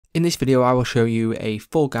In this video I will show you a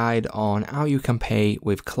full guide on how you can pay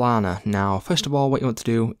with Klarna. Now first of all, what you want to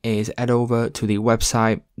do is head over to the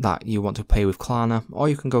website that you want to pay with Klarna, or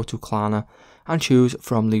you can go to Klarna and choose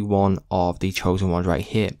from the one of the chosen ones right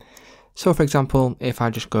here. So for example, if I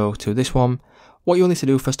just go to this one, what you'll need to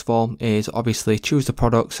do first of all is obviously choose the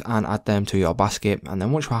products and add them to your basket, and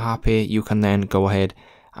then once you're happy you can then go ahead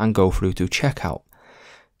and go through to checkout.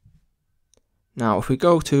 Now if we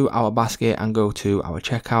go to our basket and go to our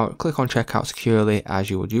checkout, click on checkout securely as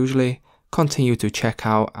you would usually, continue to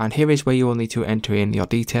checkout, and here is where you will need to enter in your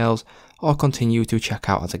details or continue to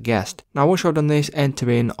checkout as a guest. Now once you've done this, enter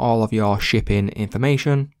in all of your shipping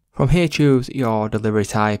information. From here choose your delivery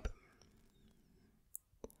type,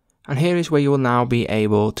 and here is where you will now be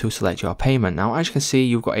able to select your payment. Now as you can see,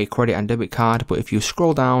 you've got a credit and debit card, but if you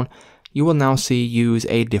scroll down you will now see use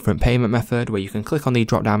a different payment method, where you can click on the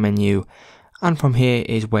drop down menu, and from here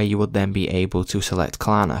is where you will then be able to select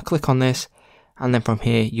Klarna. Click on this, and then from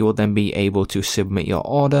here you will then be able to submit your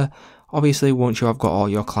order, obviously once you have got all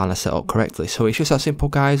your Klarna set up correctly. So it's just that simple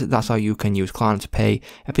guys, that's how you can use Klarna to pay.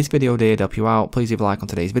 If this video did help you out, please leave a like on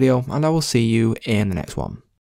today's video, and I will see you in the next one.